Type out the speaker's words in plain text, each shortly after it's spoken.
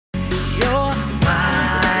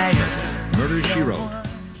She wrote,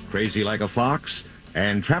 Crazy Like a Fox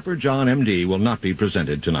and Trapper John M.D. will not be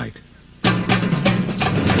presented tonight.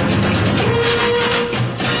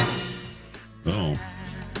 Oh.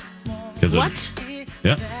 What?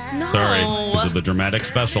 Yeah. No. Sorry. Because of the dramatic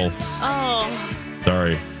special. Oh.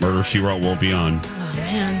 Sorry. Murder, She Wrote won't be on. Oh,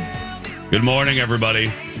 man. Good morning,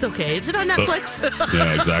 everybody. It's okay. Is it on Netflix?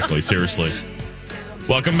 Yeah, exactly. Seriously.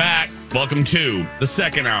 Welcome back. Welcome to the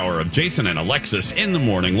second hour of Jason and Alexis in the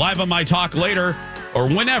morning. Live on myTalk later or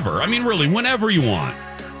whenever. I mean, really, whenever you want.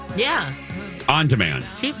 Yeah. On demand.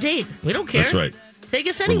 Cheap date. We don't care. That's right. Take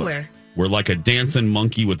us anywhere. We're like a dancing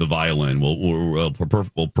monkey with a violin.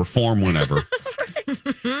 We'll perform whenever. We've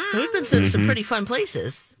been to some pretty fun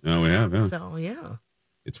places. Oh, yeah. So, yeah.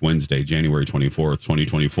 It's Wednesday, January 24th,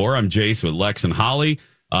 2024. I'm Jace with Lex and Holly.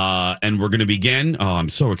 And we're going to begin. Oh, I'm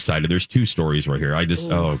so excited. There's two stories right here.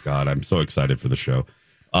 Oh, God, I'm so excited for the show.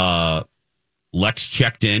 Lex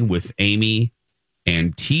checked in with Amy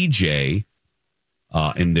and TJ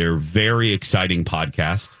in their very exciting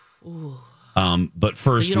podcast. Ooh. But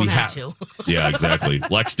first, so you don't have to. Yeah, exactly.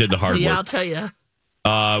 Lex did the hard work. Yeah, I'll tell you.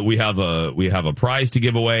 We have a prize to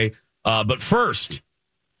give away. But first,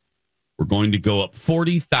 we're going to go up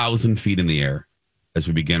 40,000 feet in the air as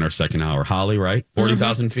we begin our second hour. Holly, right?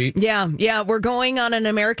 40,000 feet? Yeah. We're going on an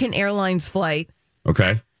American Airlines flight.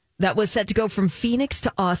 Okay. That was set to go from Phoenix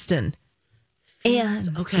to Austin.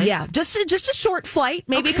 And okay. Yeah, just a short flight,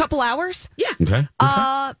 maybe a couple hours. Yeah. Okay.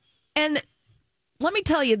 And let me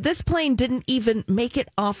tell you, this plane didn't even make it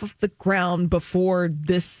off of the ground before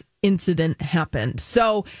this incident happened.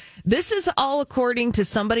 So this is all according to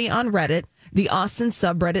somebody on Reddit, the Austin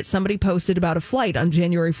subreddit. Somebody posted about a flight on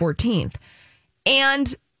January 14th.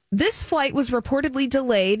 And this flight was reportedly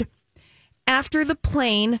delayed after the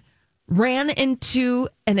plane ran into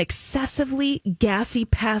an excessively gassy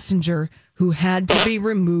passenger who had to be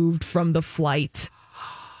removed from the flight.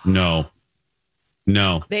 No.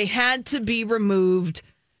 They had to be removed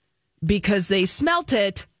because they smelt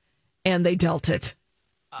it and they dealt it.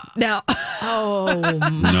 Now,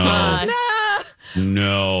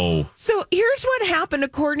 No. So here's what happened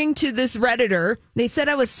according to this Redditor. They said,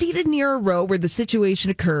 I was seated near a row where the situation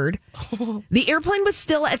occurred. The airplane was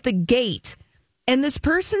still at the gate. And this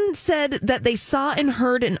person said that they saw and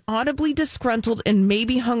heard an audibly disgruntled and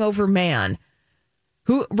maybe hungover man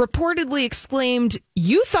who reportedly exclaimed,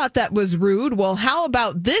 "You thought that was rude? Well, how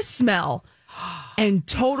about this smell?" And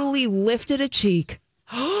totally lifted a cheek.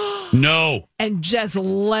 No. And just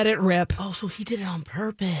let it rip. Oh, so he did it on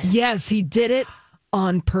purpose. Yes, he did it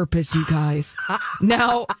on purpose, you guys.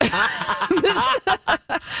 Now,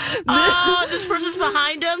 this person's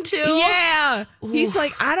behind him, too? Yeah. Oof. He's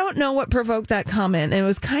like, I don't know what provoked that comment. And it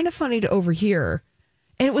was kind of funny to overhear.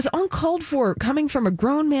 And it was uncalled for, coming from a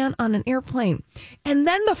grown man on an airplane. And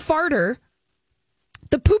then the farter,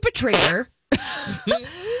 the poopatrator,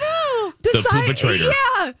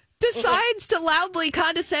 decides to loudly,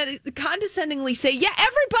 condescendingly say, yeah,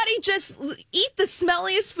 everybody just eat the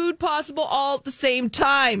smelliest food possible all at the same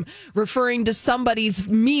time, referring to somebody's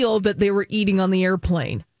meal that they were eating on the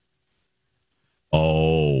airplane.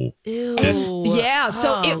 Oh. Ew.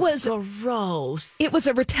 So it was gross. It was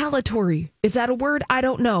a retaliatory. Is that a word? I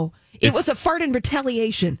don't know. It was a fart in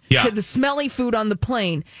retaliation to the smelly food on the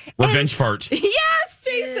plane. Revenge fart. Yes,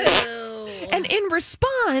 Jason. Ew. And in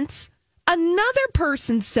response, another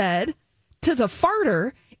person said to the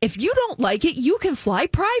farter, if you don't like it, you can fly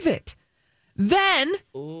private. Then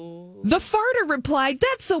the farter replied,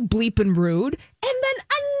 that's so bleeping rude. And then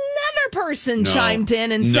another person chimed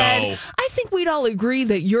in and said, I think we'd all agree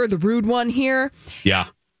that you're the rude one here. Yeah.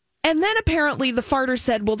 And then apparently the farter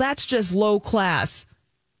said, well, that's just low class.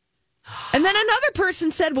 And then another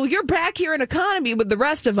person said, well, you're back here in economy with the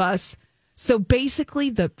rest of us. So basically,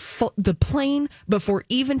 the plane, before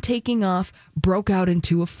even taking off, broke out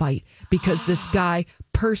into a fight because this guy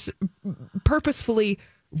purposefully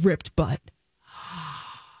ripped butt.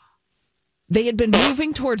 They had been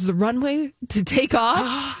moving towards the runway to take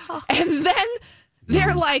off, and then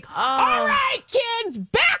they're like, all right, kids,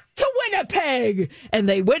 back to Winnipeg. And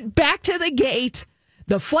they went back to the gate.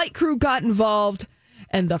 The flight crew got involved,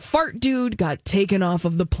 and the fart dude got taken off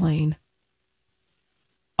of the plane.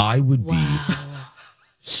 I would be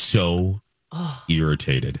so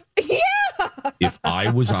irritated if I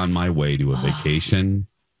was on my way to a vacation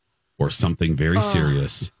or something very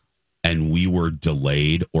serious and we were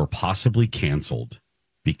delayed or possibly canceled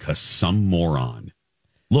because some moron.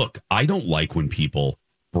 Look, I don't like when people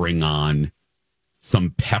bring on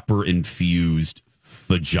some pepper-infused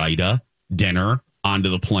vagina dinner onto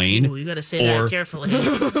the plane. Ooh, you got to say that carefully.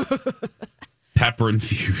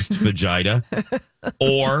 Pepper-infused vagina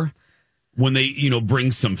or when they,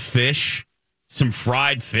 bring some fish, some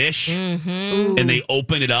fried fish, and they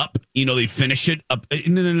open it up, they finish it up.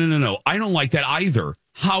 No. I don't like that either.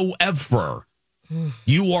 However,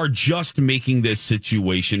 you are just making this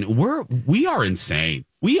situation we are insane.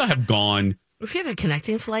 We have gone. If you have a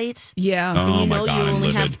connecting flight, yeah, oh my God, you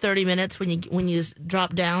only have 30 minutes when you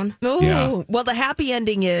drop down. Oh, yeah. Well, the happy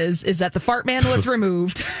ending is that the fart man was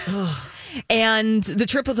removed, and the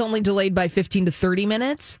trip was only delayed by 15 to 30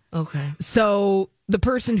 minutes. Okay, so the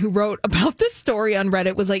person who wrote about this story on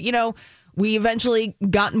Reddit was like, we eventually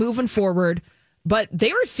got moving forward. But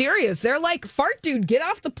they were serious. They're like, fart dude, get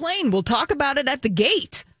off the plane. We'll talk about it at the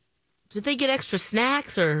gate. Did they get extra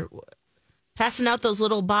snacks or passing out those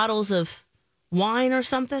little bottles of wine or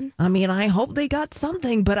something? I mean, I hope they got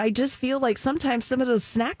something, but I just feel like sometimes some of those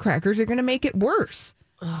snack crackers are going to make it worse.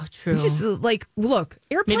 Oh, true. It's just like, look,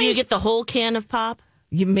 airplanes. Maybe you get the whole can of pop?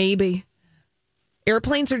 Maybe.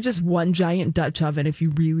 Airplanes are just one giant Dutch oven if you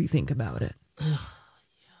really think about it.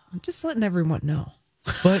 I'm just letting everyone know.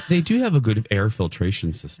 But they do have a good air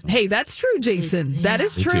filtration system. Hey, that's true, Jason. Yeah. That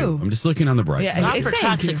is They true. do. I'm just looking on the bright side. Not for Thank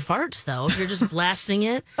toxic you. farts, though. If you're just blasting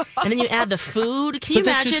it, and then you add the food. Can you But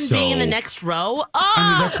that's imagine just being in the so- next row? Oh,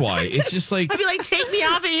 I mean, that's why. It's just like... I'd be like, take me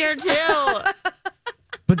off of here, too.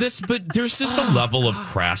 But there's just a level of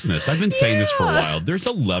crassness. I've been saying this for a while. There's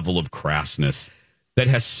a level of crassness that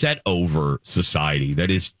has set over society that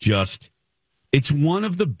is just... It's one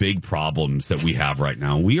of the big problems that we have right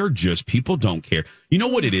now. We are just, people don't care. You know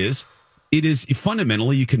what it is? It is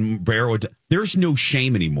fundamentally, you can narrow it. There's no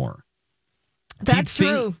shame anymore. That's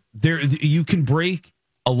true. You can break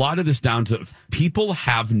a lot of this down to people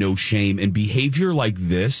have no shame, and behavior like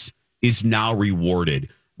this is now rewarded,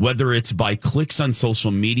 whether it's by clicks on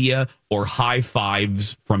social media or high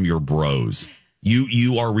fives from your bros.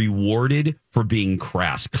 You are rewarded for being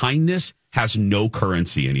crass. Kindness has no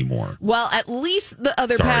currency anymore. Well, at least the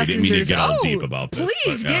other Sorry, passengers. I didn't mean to get all deep about this,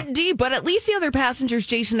 Please but, yeah. get deep. But at least the other passengers,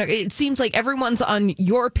 Jason, it seems like everyone's on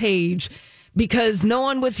your page because no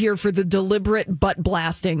one was here for the deliberate butt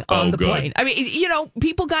blasting on the good. plane. I mean,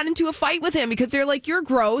 people got into a fight with him because they're like, "You're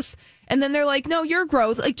gross," and then they're like, "No, you're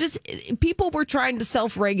gross." Like, just people were trying to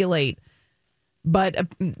self-regulate. But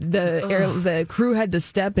the crew had to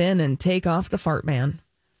step in and take off the fart man.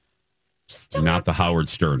 Just don't. Not the Howard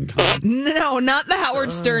Stern kind. No, not the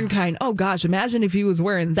Howard Stern kind. Oh, gosh, imagine if he was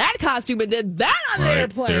wearing that costume and did that on Right, an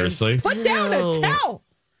airplane. seriously? Put down a Ew. towel.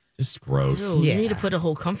 Just gross. Ew, Yeah. You need to put a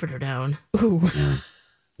whole comforter down. Ooh.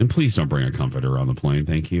 And please don't bring a comforter on the plane.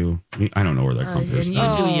 Thank you. I don't know where that comforter is. And you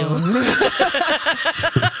do you.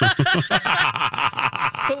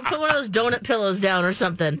 Put one of those donut pillows down or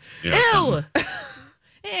something. Yeah, Ew.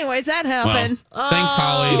 Anyways, that Well, happened. thanks,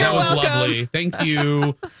 Holly. You're That was welcome. lovely. Thank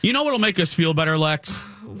you. You know what'll make us feel better, Lex?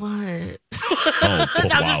 What? Oh,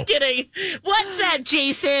 I'm wow. just kidding. What's that,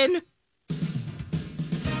 Jason?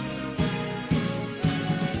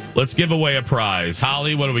 Let's give away a prize.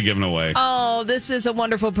 Holly, what are we giving away? Oh, this is a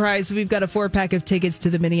wonderful prize. We've got a 4-pack of tickets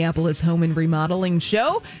to the Minneapolis Home and Remodeling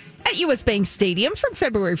Show at U.S. Bank Stadium from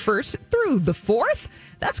February 1st through the 4th.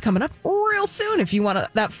 That's coming up real soon. If you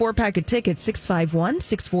want that 4-pack of tickets,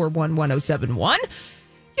 651-641-1071.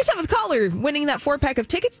 Your 7th caller winning that 4-pack of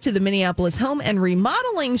tickets to the Minneapolis Home and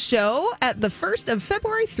Remodeling Show at the 1st of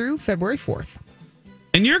February through February 4th.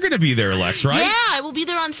 And you're going to be there, Lex, right? Yeah, I will be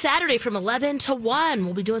there on Saturday from 11 to 1.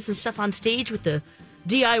 We'll be doing some stuff on stage with the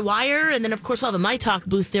DIYer. And then, of course, we'll have a myTalk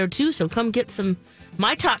booth there, too. So come get some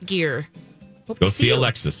myTalk gear. Hope Go to see you.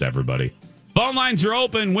 Alexis, everybody. Phone lines are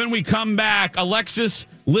open when we come back. Alexis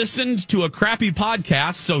listened to a crappy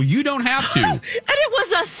podcast, so you don't have to. And it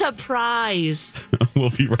was a surprise. We'll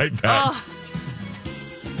be right back.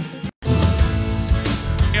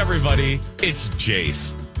 Hey, everybody, it's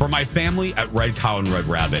Jace for my family at Red Cow and Red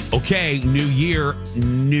Rabbit. Okay, new year,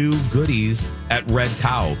 new goodies at Red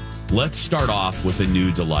Cow. Let's start off with a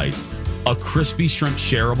new delight. A crispy shrimp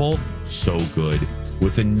shareable, so good.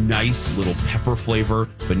 With a nice little pepper flavor,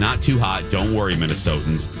 but not too hot. Don't worry,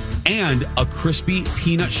 Minnesotans. And a crispy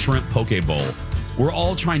peanut shrimp poke bowl. We're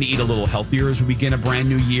all trying to eat a little healthier as we begin a brand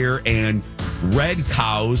new year, and Red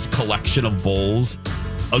Cow's collection of bowls,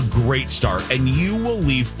 a great start. And you will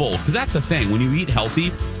leave full, because that's the thing. When you eat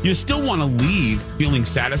healthy, you still want to leave feeling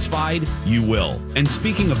satisfied. You will. And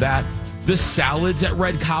speaking of that, the salads at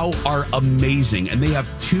Red Cow are amazing, and they have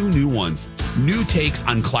 2 new ones. New takes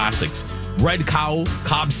on classics. Red Cow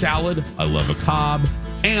Cobb salad, I love a Cobb,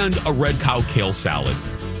 and a Red Cow kale salad.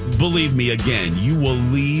 Believe me, again, you will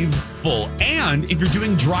leave full. And if you're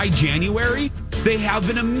doing dry January, they have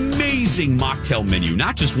an amazing mocktail menu.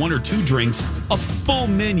 Not just 1 or 2 drinks, a full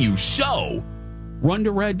menu. So, run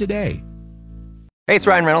to Red today. Hey, it's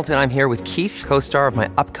Ryan Reynolds, and I'm here with Keith, co-star of my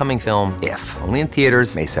upcoming film, If, only in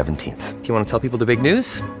theaters May 17th. Do you want to tell people the big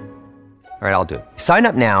news? All right, I'll do it. Sign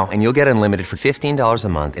up now and you'll get unlimited for $15 a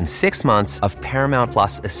month and 6 months of Paramount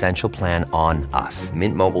Plus Essential Plan on us.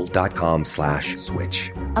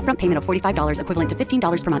 MintMobile.com/switch. Upfront payment of $45 equivalent to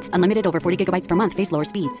 $15 per month. Unlimited over 40 gigabytes per month. Face lower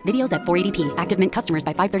speeds. Videos at 480p. Active Mint customers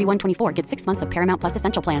by 531.24 get 6 months of Paramount Plus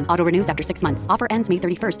Essential Plan. Auto renews after 6 months. Offer ends May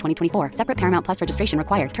 31st, 2024. Separate Paramount Plus registration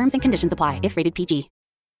required. Terms and conditions apply if rated PG.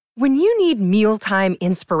 When you need mealtime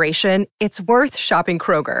inspiration, it's worth shopping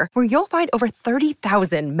Kroger, where you'll find over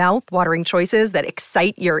 30,000 mouth-watering choices that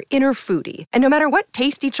excite your inner foodie. And no matter what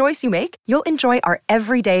tasty choice you make, you'll enjoy our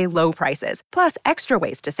everyday low prices, plus extra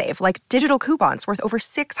ways to save, like digital coupons worth over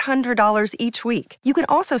 $600 each week. You can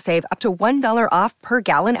also save up to $1 off per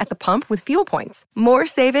gallon at the pump with fuel points. More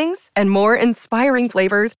savings and more inspiring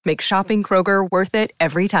flavors make shopping Kroger worth it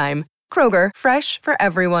every time. Kroger, fresh for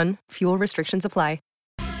everyone. Fuel restrictions apply.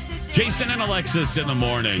 Jason and Alexis in the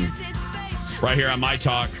morning, right here on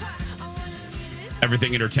myTalk.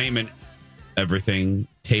 Everything entertainment, everything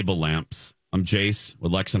table lamps. I'm Jace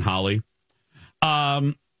with Lex and Holly.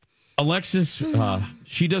 Alexis,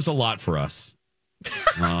 she does a lot for us.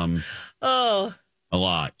 A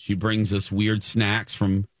lot. She brings us weird snacks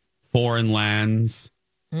from foreign lands.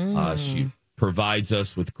 She provides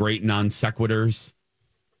us with great non sequiturs.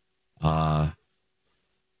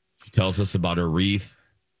 She tells us about her wreath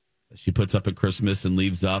she puts up at Christmas and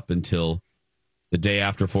leaves up until the day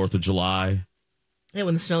after 4th of July. Yeah,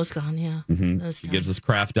 when the snow's gone, yeah. Mm-hmm. She gives us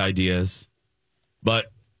craft ideas.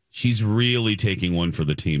 But she's really taking one for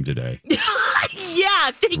the team today.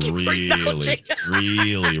 Yeah, thank you for acknowledging.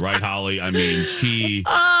 Really. Right, Holly? I mean, she...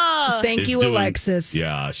 Thank you, Alexis.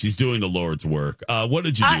 Yeah, she's doing the Lord's work. What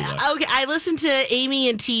did you do? Okay, I listened to Amy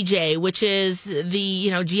and TJ, which is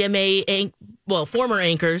the GMA, former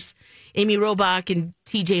anchors, Amy Robach and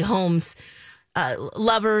TJ Holmes,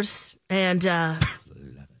 lovers, and they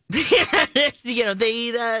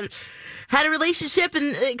had a relationship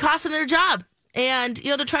and it cost them their job. And,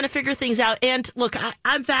 they're trying to figure things out. And look,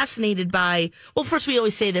 I'm fascinated by, first we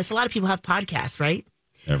always say this, a lot of people have podcasts, right?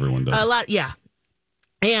 Everyone does. A lot, yeah.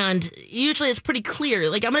 And usually it's pretty clear.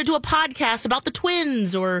 Like, I'm going to do a podcast about the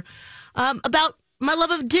twins or about my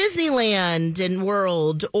love of Disneyland and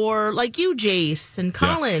World, or like you, Jace and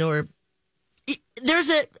Colin, or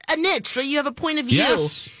there's a niche, or you have a point of view.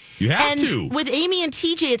 Yes, you have to. With Amy and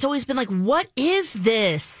TJ, it's always been like, what is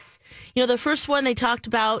this? The first one they talked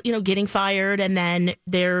about, getting fired and then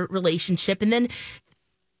their relationship. And then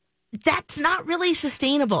that's not really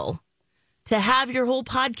sustainable to have your whole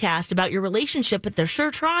podcast about your relationship, but they're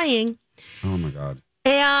sure trying. Oh, my God.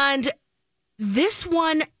 And this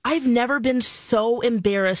one, I've never been so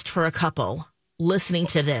embarrassed for a couple listening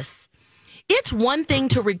to this. It's one thing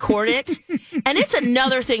to record it, and it's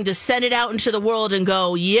another thing to send it out into the world and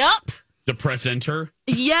go, yep. The presenter?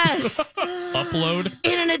 Yes. Upload?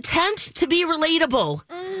 In an attempt to be relatable.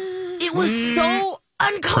 It was so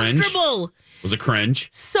uncomfortable. Cringe? Was it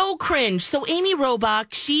cringe? So cringe. So Amy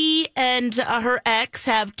Robach, she and her ex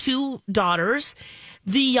have 2 daughters.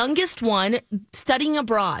 The youngest one studying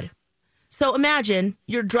abroad. So imagine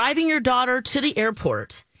you're driving your daughter to the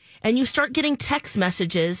airport and you start getting text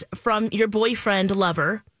messages from your boyfriend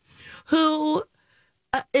lover who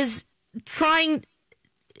is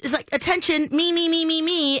like, attention,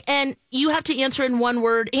 me, and you have to answer in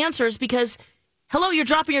one-word answers because, hello, you're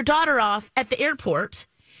dropping your daughter off at the airport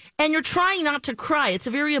and you're trying not to cry. It's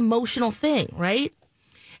a very emotional thing, right?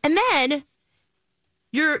 And then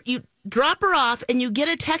you drop her off and you get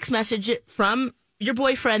a text message from your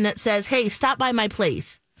boyfriend that says, hey, stop by my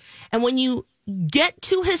place. And when you get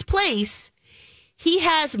to his place, he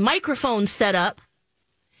has microphones set up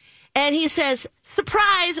and he says,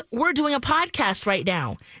 surprise, we're doing a podcast right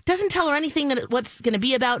now. Doesn't tell her anything that what's going to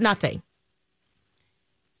be about, nothing.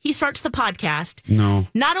 He starts the podcast. No.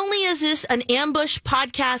 Not only is this an ambush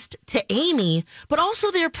podcast to Amy, but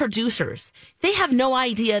also their producers. They have no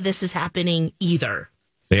idea this is happening either.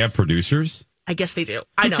 They have producers? I guess they do.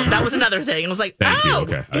 I know. That was another thing. I was like,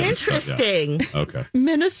 Okay. Interesting. Okay.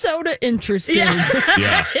 Minnesota, interesting.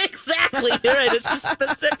 Yeah. Exactly. You're right. It's a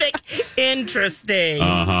specific interesting.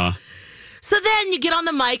 Uh-huh. So then you get on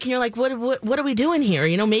the mic and you're like, what are we doing here?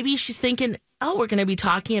 Maybe she's thinking, we're going to be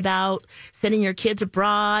talking about sending your kids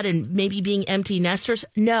abroad and maybe being empty nesters.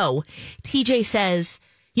 No. TJ says,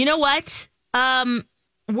 you know what?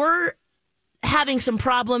 We're having some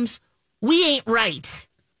problems. We ain't right.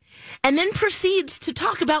 And then proceeds to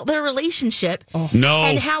talk about their relationship. Oh. No.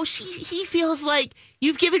 And how he feels like,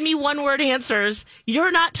 you've given me one-word answers. You're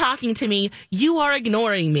not talking to me. You are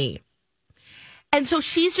ignoring me. And so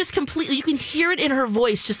she's just completely, you can hear it in her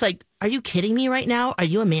voice, just like, are you kidding me right now? Are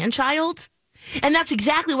you a man-child? And that's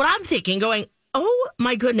exactly what I'm thinking, going, oh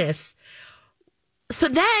my goodness. So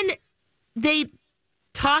then they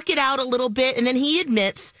talk it out a little bit, and then he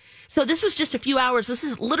admits, so this was just a few hours. This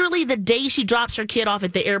is literally the day she drops her kid off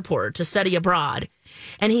at the airport to study abroad.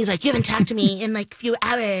 And he's like, you haven't talked to me in like a few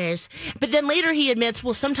hours. But then later he admits,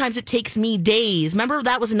 well, sometimes it takes me days. Remember,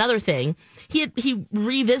 that was another thing. He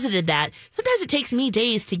revisited that. Sometimes it takes me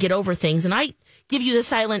days to get over things, and I give you the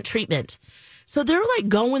silent treatment. So they're like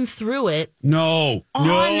going through it on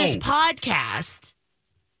this podcast.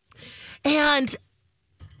 And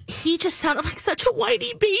he just sounded like such a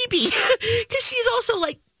whiny baby because she's also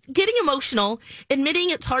like getting emotional, admitting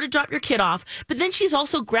it's hard to drop your kid off. But then she's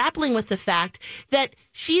also grappling with the fact that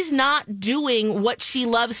she's not doing what she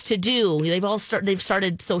loves to do. They've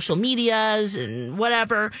started social medias and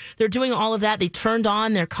whatever. They're doing all of that. They turned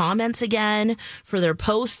on their comments again for their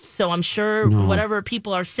posts. So I'm sure whatever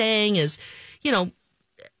people are saying is,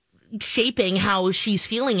 shaping how she's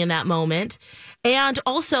feeling in that moment. And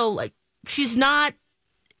also, like, she's not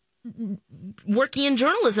working in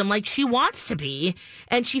journalism like she wants to be,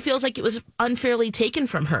 and she feels like it was unfairly taken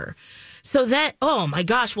from her. So that, oh my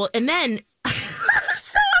gosh, well, and then so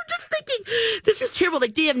I'm just thinking, this is terrible.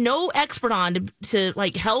 Like, they have no expert on to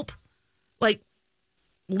like help, like,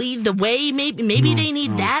 lead the way. Maybe they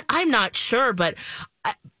need that. I'm not sure, but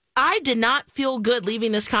I did not feel good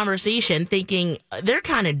leaving this conversation thinking they're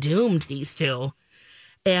kind of doomed, these two,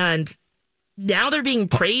 and now they're being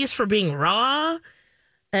praised for being raw.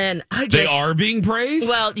 And they are being praised?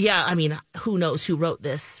 Well, yeah. I mean, who knows who wrote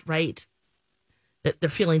this, right? That they're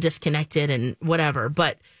feeling disconnected and whatever.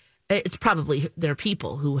 But it's probably their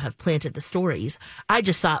people who have planted the stories. I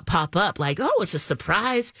just saw it pop up like, oh, it's a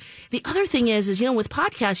surprise. The other thing is, with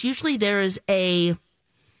podcasts, usually there is a,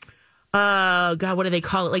 God, what do they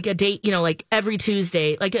call it? Like a date, like every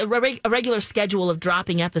Tuesday, like a regular schedule of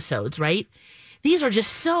dropping episodes, right? These are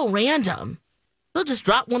just so random. They'll just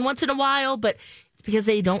drop one once in a while, but because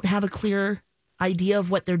they don't have a clear idea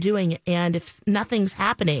of what they're doing. And if nothing's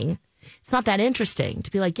happening, it's not that interesting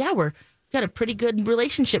to be like, yeah, we've got a pretty good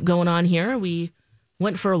relationship going on here. We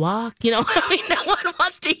went for a walk, no one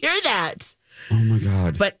wants to hear that. Oh my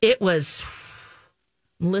God. But it was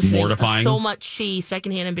mortifying. So much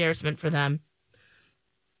secondhand embarrassment for them.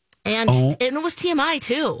 And it was TMI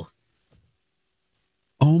too.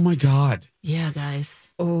 Oh my God. Yeah,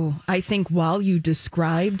 guys. Oh, I think while you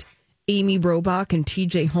described Amy Robach and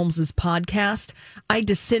TJ Holmes's podcast, I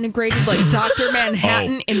disintegrated like Dr.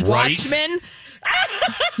 Manhattan in Watchmen.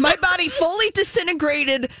 My body fully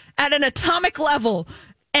disintegrated at an atomic level.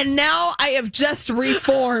 And now I have just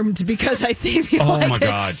reformed because I think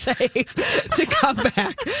it's safe to come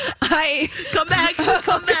back. Come back.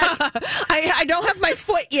 I don't have my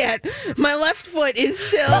foot yet. My left foot is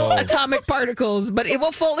still atomic particles, but it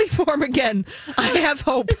will fully form again. I have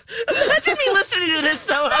hope. Imagine me listening to this.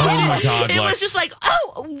 My God, it was just like,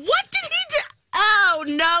 what did he do? Oh,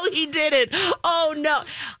 no, he didn't. Oh, no.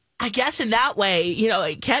 I guess in that way,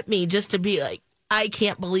 it kept me just to be like, I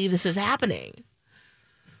can't believe this is happening.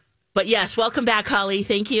 But yes, welcome back, Holly.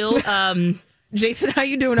 Thank you. Jason, how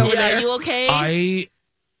you doing over there? Are you okay?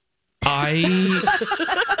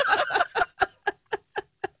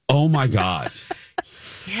 Oh my God.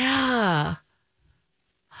 Yeah.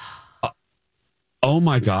 Oh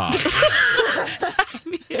my God. I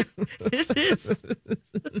mean, it is just...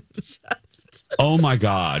 Oh my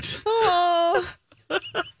God. Oh.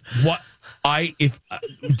 What?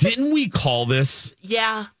 Didn't we call this?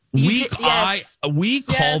 Yeah. We Yes.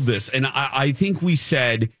 called this, and I think we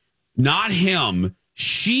said, not him.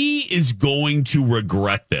 She is going to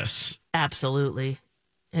regret this. Absolutely.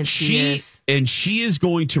 And she is. And she is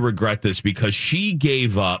going to regret this because she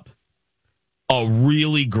gave up a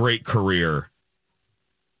really great career.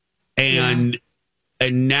 And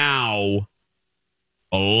now,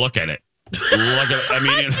 look at it. I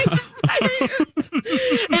mean,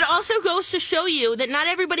 it also goes to show you that not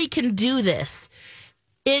everybody can do this.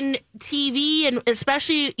 In TV, and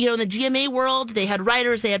especially, in the GMA world, they had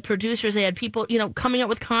writers, they had producers, they had people, coming up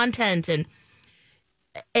with content,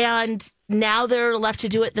 and now they're left to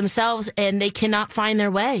do it themselves, and they cannot find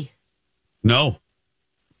their way. No.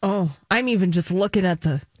 Oh, I'm even just looking at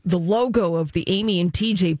the logo of the Amy and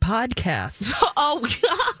TJ podcast.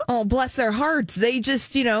 Oh, bless their hearts. They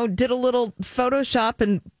just, did a little Photoshop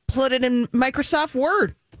and put it in Microsoft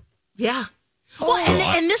Word. Yeah. Well,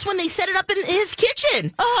 and this one, they set it up in his kitchen.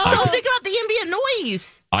 Think about the ambient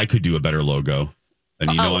noise. I could do a better logo.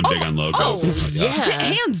 And you know I'm big on logos. Oh, yeah.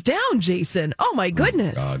 Hands down, Jason. Oh, my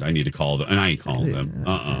goodness. God, I need to call them. And I ain't calling them.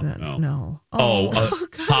 No.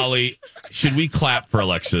 Holly, should we clap for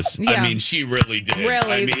Alexis? Yeah. I mean, she really did.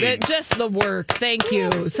 Really, I mean, just the work. Thank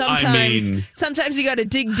you. Sometimes, sometimes you got to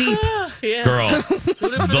dig deep. Yeah. girl,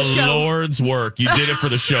 the Lord's work. You did it for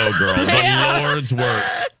the show, girl. The Lord's work.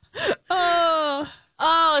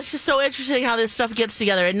 Oh, it's just so interesting how this stuff gets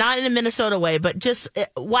together, and not in a Minnesota way, but just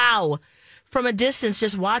wow, from a distance,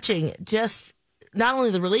 just watching, just not only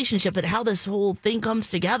the relationship, but how this whole thing comes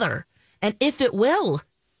together, and if it will,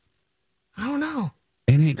 I don't know.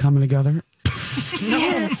 It ain't coming together.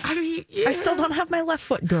 No, I mean, I still don't have my left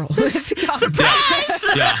foot, girl. surprise.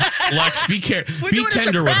 Yeah, Lex, be careful. Be doing a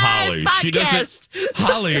tender with surprise Holly. podcast. She doesn't.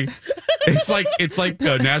 Holly, it's like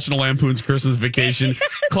National Lampoon's Christmas Vacation.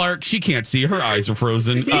 Clark, she can't see. Her eyes are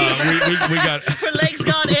frozen. We got Her legs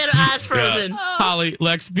gone and her eyes frozen. Yeah. Holly,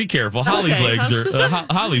 Lex, be careful. Holly's Okay, legs are.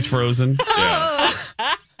 Holly's frozen. Yeah.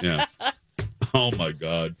 Yeah. Oh my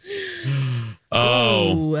God.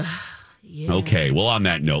 Oh. Yeah. Okay, well, on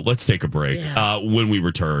that note, let's take a break. Yeah. When we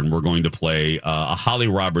return, we're going to play a Holly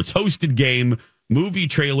Roberts hosted game, Movie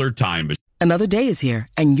Trailer Time Machine. Another day is here,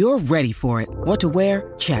 and you're ready for it. What to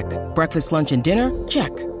wear? Check. Breakfast, lunch, and dinner?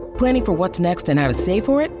 Check. Planning for what's next and how to save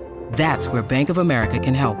for it? That's where Bank of America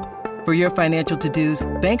can help. For your financial to-dos,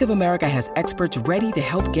 Bank of America has experts ready to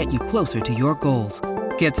help get you closer to your goals.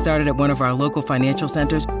 Get started at one of our local financial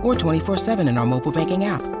centers or 24/7 in our mobile banking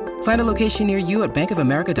app. Find a location near you at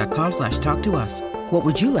bankofamerica.com/talktous. What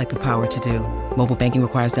would you like the power to do? Mobile banking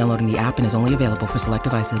requires downloading the app and is only available for select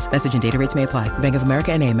devices. Message and data rates may apply. Bank of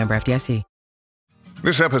America N.A., member FDIC.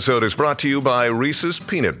 This episode is brought to you by Reese's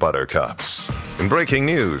Peanut Butter Cups. In breaking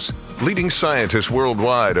news, leading scientists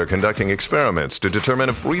worldwide are conducting experiments to determine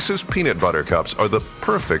if Reese's Peanut Butter Cups are the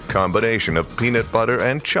perfect combination of peanut butter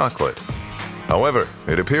and chocolate. However,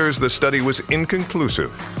 it appears the study was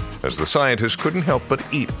inconclusive, as the scientists couldn't help but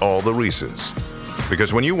eat all the Reese's.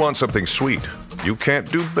 Because when you want something sweet, you can't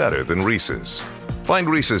do better than Reese's. Find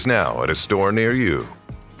Reese's now at a store near you.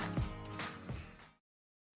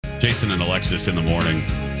 Jason and Alexis in the morning.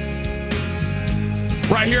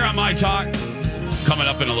 Right here on myTalk. Coming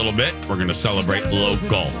up in a little bit, we're going to celebrate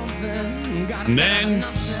local. And then,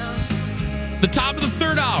 the top of the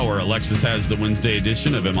third hour, Alexis has the Wednesday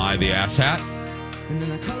edition of Am I the Ass Hat?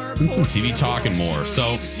 And some TV talk and more.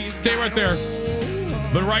 So stay right there.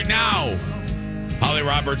 But right now, Holly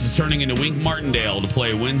Roberts is turning into Wink Martindale to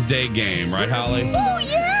play a Wednesday game. Right, Holly? Oh,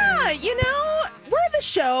 yeah. You know, we're the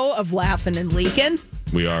show of laughing and leaking.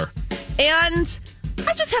 We are. And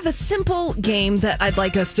I just have a simple game that I'd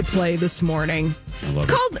like us to play this morning. It's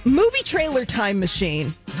called Movie Trailer Time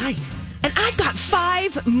Machine. Nice. And I've got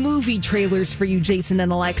 5 movie trailers for you, Jason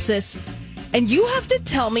and Alexis. And you have to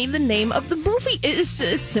tell me the name of the movie. It is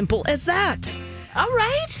as simple as that. All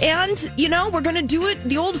right. And, you know, we're going to do it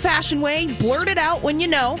the old-fashioned way. Blurt it out when you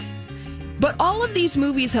know. But all of these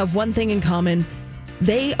movies have one thing in common.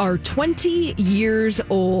 They are 20 years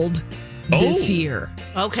old this year.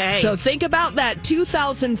 Okay. So think about that.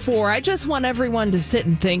 2004. I just want everyone to sit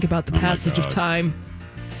and think about the passage of time.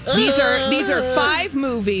 These are 5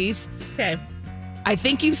 movies. Okay. I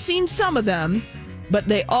think you've seen some of them, but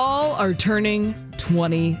they all are turning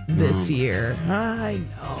 20 this year. I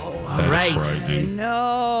know. That's right. I frightening.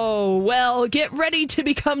 know. Well, get ready to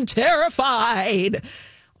become terrified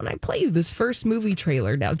when I play you this first movie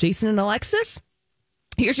trailer. Now, Jason and Alexis,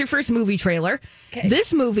 here's your first movie trailer. Okay.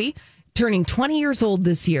 This movie turning 20 years old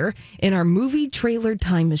this year in our movie trailer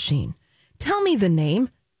time machine. Tell me the name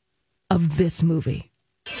of this movie.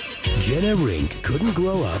 Jenna Rink couldn't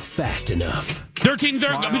grow up fast enough. 13,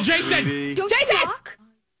 Jason! Jason!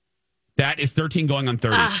 That is 13 going on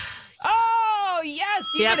 30. Oh, yes,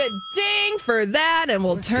 you get a ding for that, and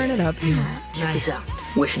we'll turn it up here. Nice.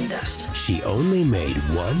 Wishing dust. She only made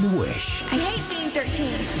one wish. I hate being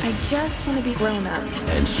 13. I just want to be grown up.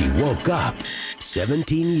 And she woke up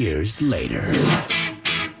 17 years later.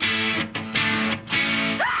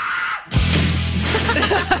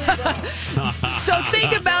 So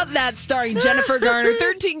think about that, starring Jennifer Garner,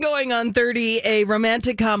 13 going on 30, a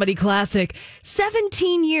romantic comedy classic.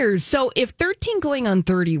 17 years. So if 13 going on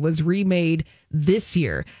 30 was remade this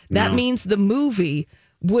year, that means the movie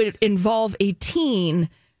would involve a teen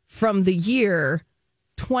from the year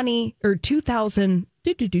 2000,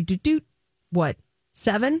 what,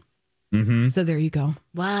 7? Mm-hmm. So there you go.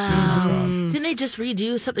 Wow. Didn't they just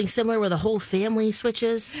redo something similar where the whole family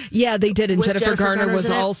switches? Yeah, they did. And With Jennifer Garner Garner's was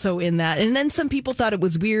in it? also in that. And then some people thought it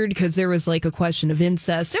was weird because there was like a question of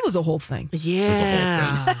incest. It was a whole thing.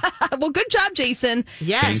 Yeah. Well, good job, Jason.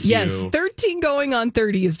 Yes. Thank Yes, you. 13 going on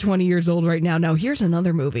 30 is 20 years old right now. Now, here's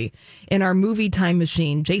another movie in our movie time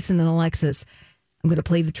machine. Jason and Alexis, I'm going to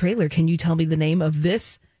play the trailer. Can you tell me the name of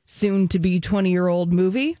this soon-to-be 20-year-old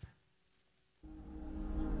movie?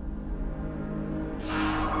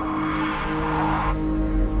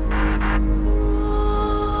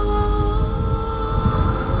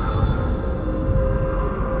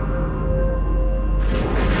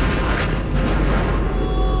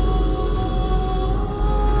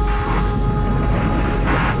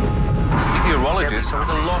 Meteorologists are at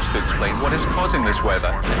a loss to explain what is causing this weather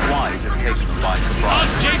and why it has taken them by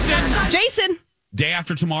surprise. Jason! Day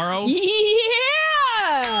After Tomorrow?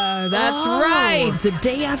 Yeah! That's right. The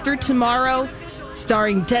Day After Tomorrow,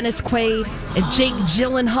 starring Dennis Quaid and Jake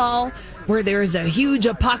Gyllenhaal, where there is a huge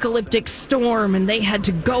apocalyptic storm and they had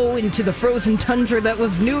to go into the frozen tundra that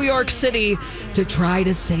was New York City to try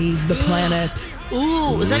to save the planet.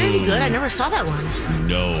 Ooh, is that any good? I never saw that one.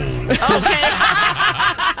 No. Okay.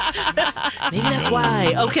 Maybe that's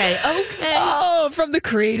why. Okay. Oh, from the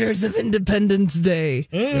creators of Independence Day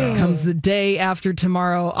comes The Day After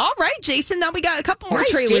Tomorrow. All right, Jason, now we got a couple more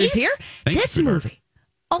Nice, trailers Jace. here. Thanks, This sweetheart. movie,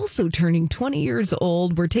 also turning 20 years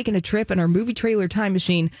old. We're taking a trip in our movie trailer time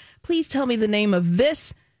machine. Please tell me the name of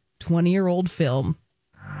this 20-year-old film.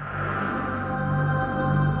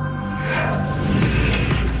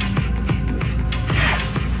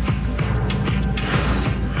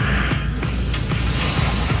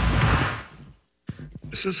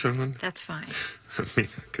 This is on. That's fine. I mean,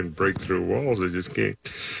 I can break through walls. I just can't.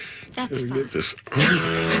 That's fine. Get this.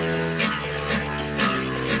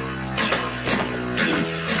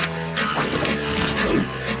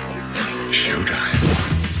 Showtime.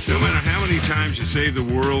 No matter how many times you save the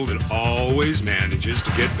world, it always manages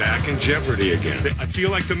to get back in jeopardy again. I feel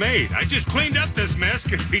like the maid. I just cleaned up this mess.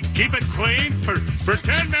 Can we keep it clean for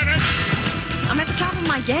 10 minutes? I'm at the top of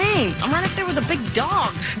my game. I'm right up there with the big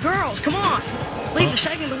dogs. Girls, come on. Leave the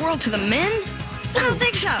saving the world to the men? I don't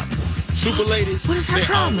think so. Super ladies, What is that they're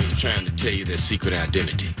from? always trying to tell you their secret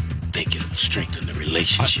identity. Think it'll strengthen the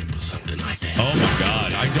relationship or something like that. Oh, my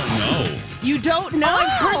God. I don't know. You don't know? Oh,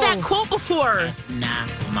 I've heard that quote before. Nah,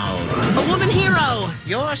 Mole. A woman hero.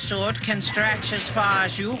 Your sword can stretch as far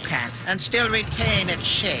as you can and still retain its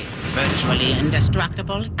shape. Virtually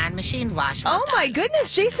indestructible and machine washable. Oh, my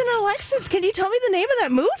goodness. Jason and Alexis, can you tell me the name of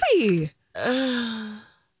that movie?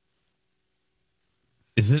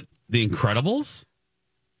 Is it The Incredibles?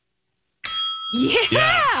 Yeah.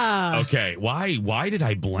 Yes. Okay. Why did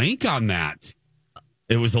I blank on that?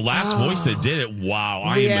 It was the last voice that did it. Wow.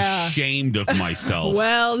 I am ashamed of myself.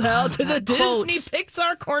 Well, now to the Quote. Disney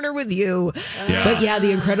Pixar corner with you. Yeah. But yeah,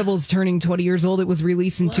 The Incredibles turning 20 years old. It was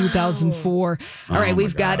released in 2004. All right,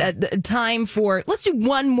 we've got time for, let's do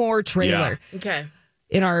one more trailer. Okay.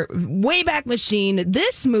 In our Wayback Machine,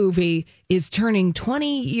 this movie is turning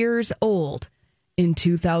 20 years old in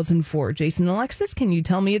 2004. Jason and Alexis, can you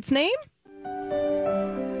tell me its name?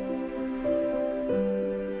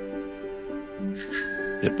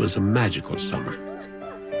 It was a magical summer.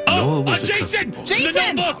 Oh, Noah was a Jason! couple.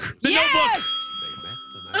 Jason! The Notebook! The Yes!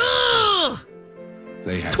 Ugh.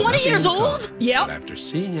 They had 20 nothing years in old? common. Yep. But after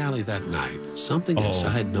seeing Allie that night, something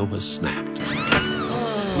inside Noah snapped.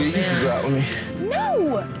 Will you go out with me?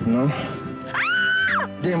 No! No?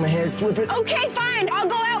 Damn, my head's slipping. Okay, fine. I'll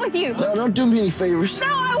go out with you. No, don't do me any favors. No,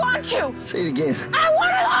 I want to. Say it again. I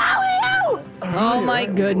want to go out with you. Oh my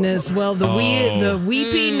goodness. Well, the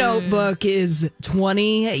Weepy Notebook is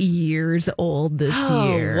 20 years old this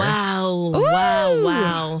year. Wow. Ooh.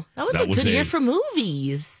 Wow. That was That a was good year a- for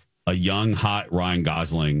movies. A young, hot Ryan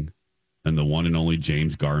Gosling and the one and only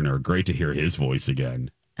James Garner. Great to hear his voice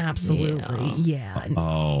again. Absolutely. Yeah.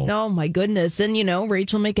 Oh. Oh my goodness. And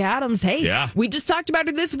Rachel McAdams. Hey, Yeah. we just talked about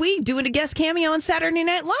her this week doing a guest cameo on Saturday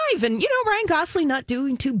Night Live. And Ryan Gosling not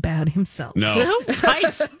doing too bad himself. No.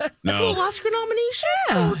 Right? No. Little Oscar nomination.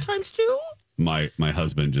 Yeah. 4 times 2. My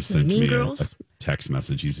husband just sent Mean me a Girls? text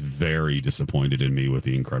message. He's very disappointed in me with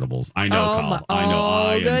The Incredibles. I know, Oh, Kyle. I know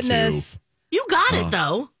I am goodness. You got it,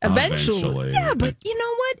 though. Eventually. Yeah, but you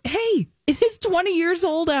know what? Hey, it is 20 years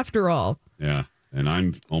old after all. too. Yeah. And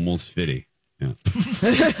I'm almost 50. Yeah.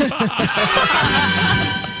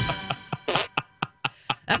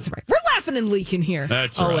 That's right. We're laughing and leaking here.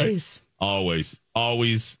 That's Always. right.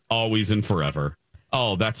 Always and forever.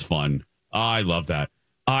 Oh, that's fun. I love that.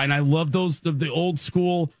 And I love those, the old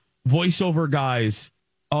school voiceover guys.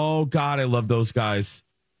 Oh, God, I love those guys.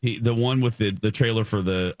 The one with the trailer for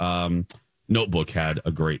the Notebook had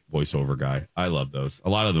a great voiceover guy. I love those. A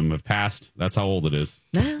lot of them have passed. That's how old it is.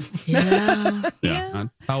 Yeah. Yeah, that's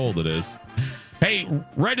how old it is. Hey,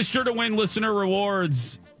 register to win listener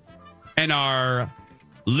rewards. And our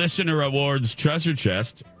Listener Awards treasure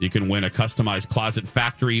chest, you can win a customized Closet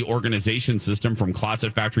Factory organization system from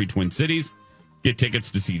Closet Factory Twin Cities. Get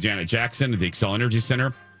tickets to see Janet Jackson at the Xcel Energy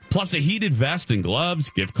Center, plus a heated vest and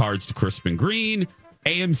gloves, gift cards to Crisp and Green,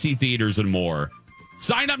 AMC Theaters, and more.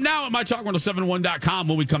 Sign up now at mytalk1071.com.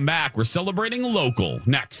 When we come back, we're celebrating local.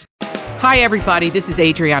 Next. Hi, everybody. This is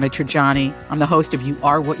Adriana Trajani. I'm the host of You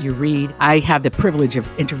Are What You Read. I have the privilege of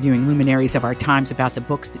interviewing luminaries of our times about the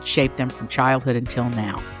books that shaped them from childhood until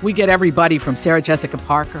now. We get everybody from Sarah Jessica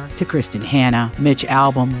Parker to Kristen Hanna, Mitch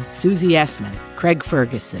Albom, Susie Essman, Craig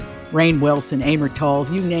Ferguson, Rainn Wilson, Amor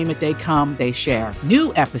Tolls, you name it, they come, they share.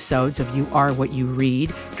 New episodes of You Are What You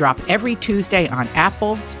Read drop every Tuesday on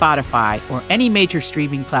Apple, Spotify, or any major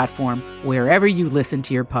streaming platform wherever you listen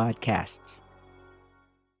to your podcasts.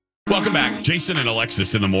 Welcome back. Jason and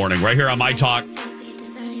Alexis in the morning, right here on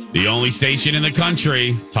myTalk, the only station in the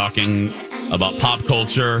country talking about pop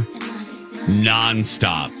culture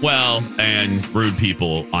nonstop. Well, and rude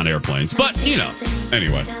people on airplanes. But,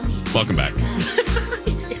 anyway, welcome back.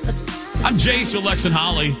 I'm Jace with Lex and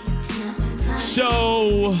Holly.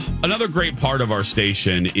 So, another great part of our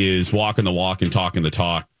station is walking the walk and talking the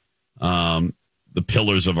talk. The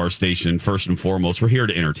pillars of our station, first and foremost, we're here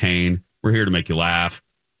to entertain. We're here to make you laugh.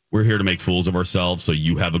 We're here to make fools of ourselves so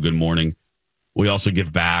you have a good morning. We also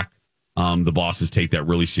give back. The bosses take that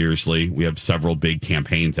really seriously. We have several big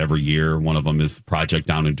campaigns every year. One of them is Project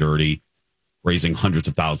Down and Dirty, raising hundreds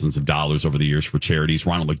of thousands of dollars over the years for charities.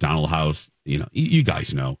 Ronald McDonald House, you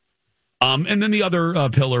guys know. And then the other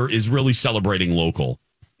pillar is really celebrating local.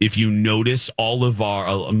 If you notice, all of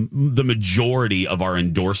the majority of our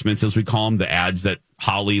endorsements, as we call them, the ads that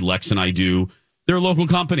Holly, Lex, and I do, they're local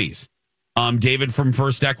companies. David from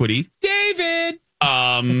First Equity. David!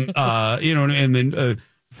 And then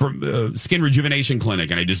from Skin Rejuvenation Clinic,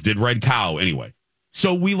 and I just did Red Cow anyway.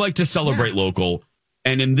 So we like to celebrate local.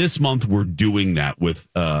 And in this month, we're doing that with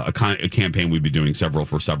a campaign we've been doing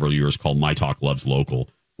for several years called My Talk Loves Local,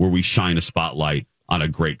 where we shine a spotlight on a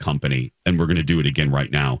great company. And we're going to do it again right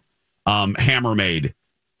now. Hammermade.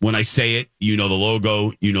 When I say it, you know the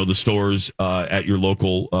logo, you know the stores at your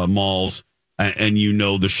local malls, and you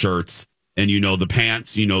know the shirts, and you know the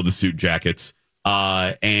pants, you know the suit jackets.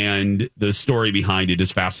 And the story behind it is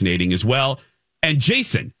fascinating as well. And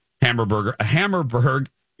Jason Hammerberg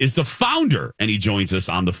is the founder, and he joins us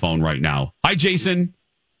on the phone right now. Hi, Jason.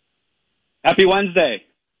 Happy Wednesday.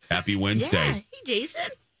 Happy Wednesday. Yeah. Hey, Jason.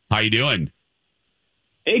 How you doing?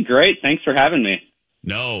 Hey, great. Thanks for having me.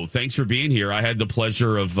 No, thanks for being here. I had the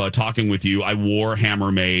pleasure of talking with you. I wore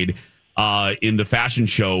Hammermade in the fashion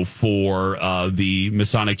show for the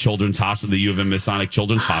Masonic Children's Hospital, the U of M Masonic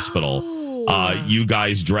Children's Hospital. You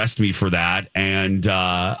guys dressed me for that, and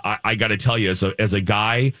I got to tell you, as a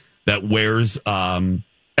guy that wears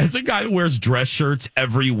dress shirts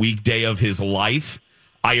every weekday of his life,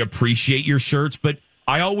 I appreciate your shirts. But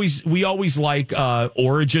we always like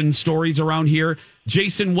origin stories around here.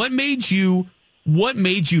 Jason, what made you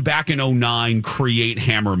back in 2009 create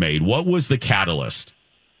Hammermade? What was the catalyst?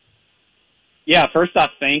 Yeah, first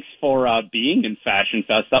off, thanks for being in Fashion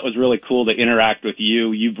Fest. That was really cool to interact with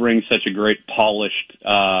you. You bring such a great polished,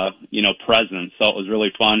 presence. So it was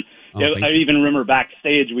really fun. I even remember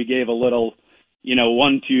backstage we gave a little,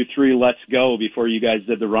 1, 2, 3, let's go before you guys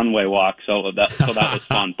did the runway walk. So that was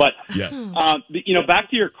fun. But yes,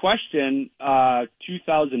 back to your question.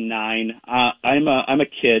 2009. I'm a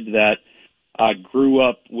kid that grew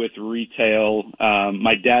up with retail.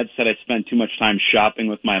 My dad said I spent too much time shopping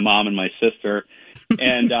with my mom and my sister,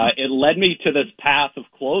 and it led me to this path of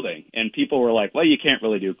clothing. And people were like, well, you can't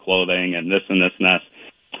really do clothing and this and this and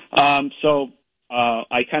this. So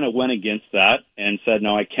I kind of went against that and said,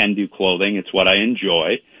 no, I can do clothing. It's what I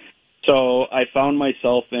enjoy. So I found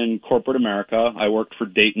myself in corporate America. I worked for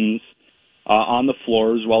Dayton's on the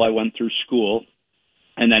floors while I went through school,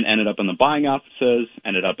 and then ended up in the buying offices,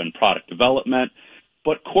 ended up in product development.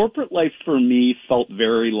 But corporate life for me felt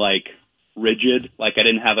very, rigid, like I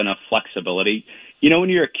didn't have enough flexibility. When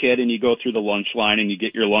you're a kid and you go through the lunch line and you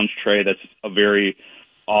get your lunch tray that's a very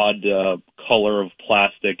odd color of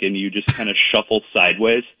plastic, and you just kind of shuffle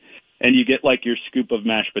sideways, and you get, your scoop of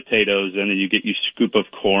mashed potatoes, and then you get your scoop of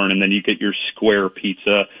corn, and then you get your square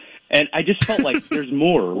pizza. And I just felt like there's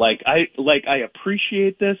more. I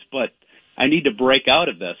appreciate this, but I need to break out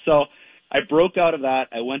of this. So I broke out of that.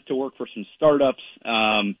 I went to work for some startups.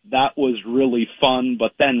 That was really fun.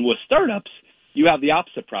 But then with startups, you have the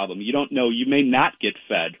opposite problem. You don't know. You may not get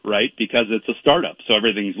fed, right? Because it's a startup. So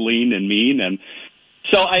everything's lean and mean. And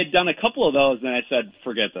so I had done a couple of those, and I said,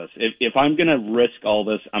 forget this. If I'm going to risk all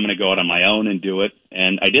this, I'm going to go out on my own and do it.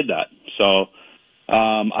 And I did that. So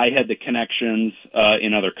I had the connections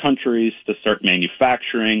in other countries to start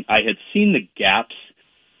manufacturing. I had seen the gaps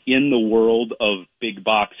in the world of big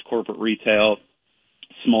box corporate retail,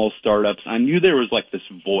 small startups. I knew there was like this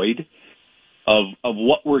void of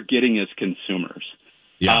what we're getting as consumers.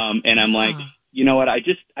 Yeah. And I'm like, you know what? I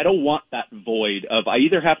don't want that void of I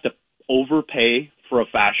either have to overpay for a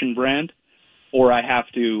fashion brand or I have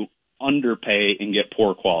to underpay and get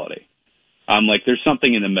poor quality. Like there's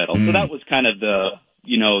something in the middle. So that was kind of the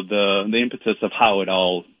impetus of how it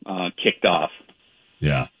all kicked off.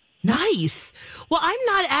 Yeah. Nice. Well, I'm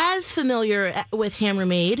not as familiar with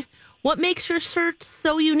Hammermade. What makes your shirts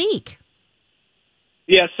so unique?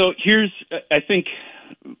 Yeah, so here's, I think,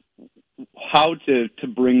 how to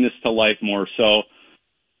bring this to life more. So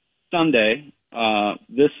this Sunday, I'm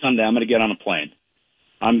going to get on a plane.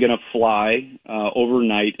 I'm going to fly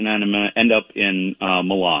overnight, and I'm going to end up in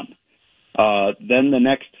Milan. Then the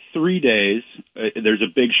next 3 days, there's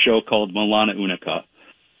a big show called Milana Unica.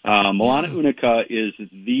 Milana Unica is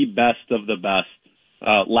the best of the best.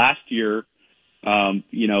 Last year,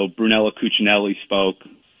 Brunello Cucinelli spoke.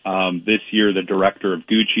 This year, the director of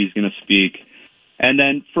Gucci is going to speak. And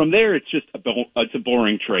then from there, it's just it's a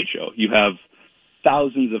boring trade show. You have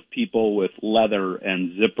thousands of people with leather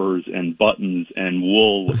and zippers and buttons and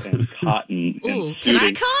wool and cotton. Ooh, can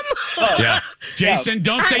I come? Yeah. Jason,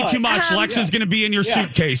 don't say too much. Lex is going to be in your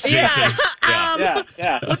suitcase, Jason.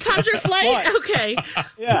 Yeah. What time's your flight? Okay.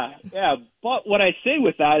 Yeah. But what I say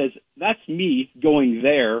with that is that's me going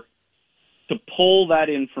there to pull that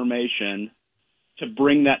information to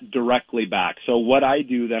bring that directly back. So what I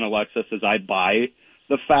do then, Alexis, is I buy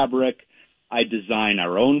the fabric, I design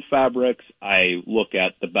our own fabrics, I look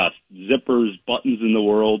at the best zippers, buttons in the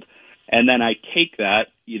world, and then I take that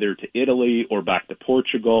either to Italy or back to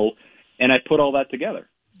Portugal, and I put all that together.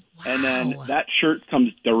 Wow. And then that shirt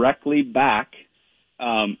comes directly back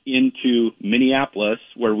into Minneapolis,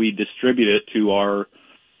 where we distribute it to our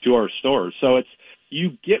stores. So it's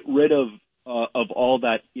you get rid of all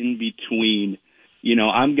that in between.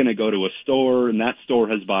 I'm going to go to a store, and that store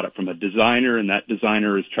has bought it from a designer, and that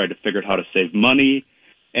designer has tried to figure out how to save money.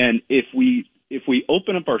 And if we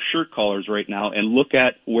open up our shirt collars right now and look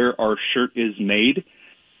at where our shirt is made,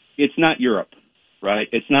 it's not Europe, right?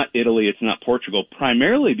 It's not Italy. It's not Portugal,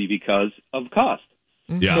 primarily because of cost.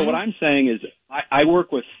 Yeah. So what I'm saying is I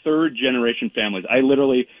work with third-generation families.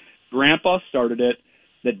 Grandpa started it.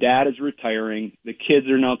 The dad is retiring. The kids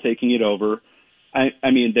are now taking it over.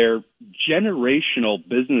 I mean, they're generational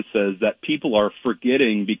businesses that people are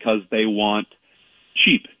forgetting because they want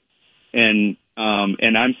cheap. And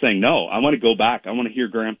I'm saying, no, I want to go back. I want to hear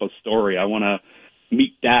Grandpa's story. I want to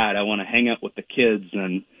meet Dad. I want to hang out with the kids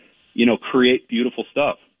and, create beautiful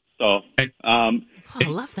stuff. So, I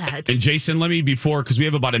love that. And Jason, because we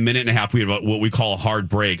have about a minute and a half, we have what we call a hard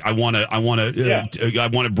break. I want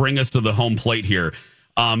to bring us to the home plate here.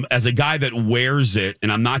 As a guy that wears it,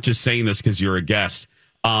 and I'm not just saying this because you're a guest,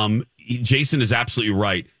 Jason is absolutely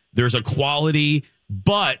right. There's a quality,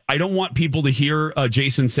 but I don't want people to hear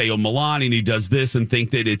Jason say, Milan, and he does this and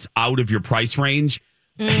think that it's out of your price range.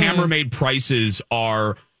 Hammermade prices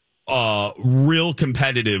are real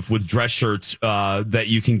competitive with dress shirts that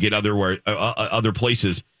you can get other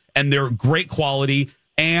places. And they're great quality.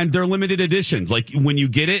 And they're limited editions. Like when you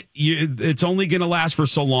get it, it's only going to last for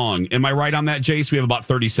so long. Am I right on that, Jace? We have about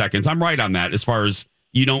 30 seconds. I'm right on that as far as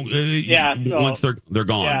you don't. Once they're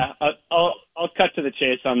gone. Yeah, I'll cut to the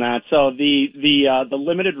chase on that. So the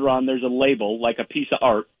limited run, there's a label like a piece of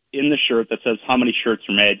art in the shirt that says how many shirts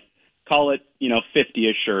are made. Call it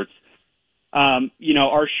 50-ish shirts.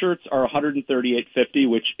 Our shirts are $138.50,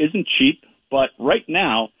 which isn't cheap, but right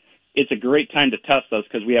now. It's a great time to test us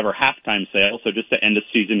because we have our halftime sale, so just the end of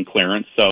season clearance. So